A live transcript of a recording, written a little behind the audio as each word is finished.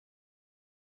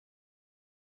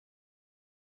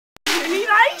You need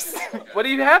ice? What do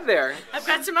you have there? I've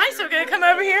got some ice. I'm going to come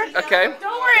over here. Okay.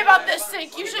 Don't worry about this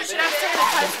sink. Usually should have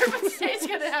sanitizer, but today's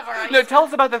going to have our ice. No, tell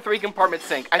us about the 3-compartment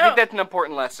sink. I think that's an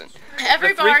important lesson.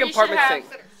 Every bar you should 3-compartment have,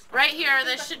 sink. right here,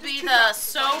 this should be the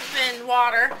soap and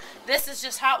water. This is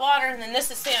just hot water, and then this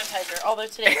is sanitizer, although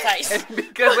today it's ice.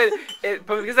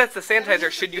 because that's the sanitizer,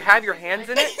 should you have your hands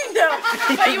in it? No,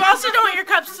 but you also don't want your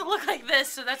cups to look like this,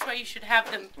 so that's why you should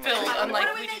have them filled,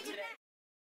 unlike we do today.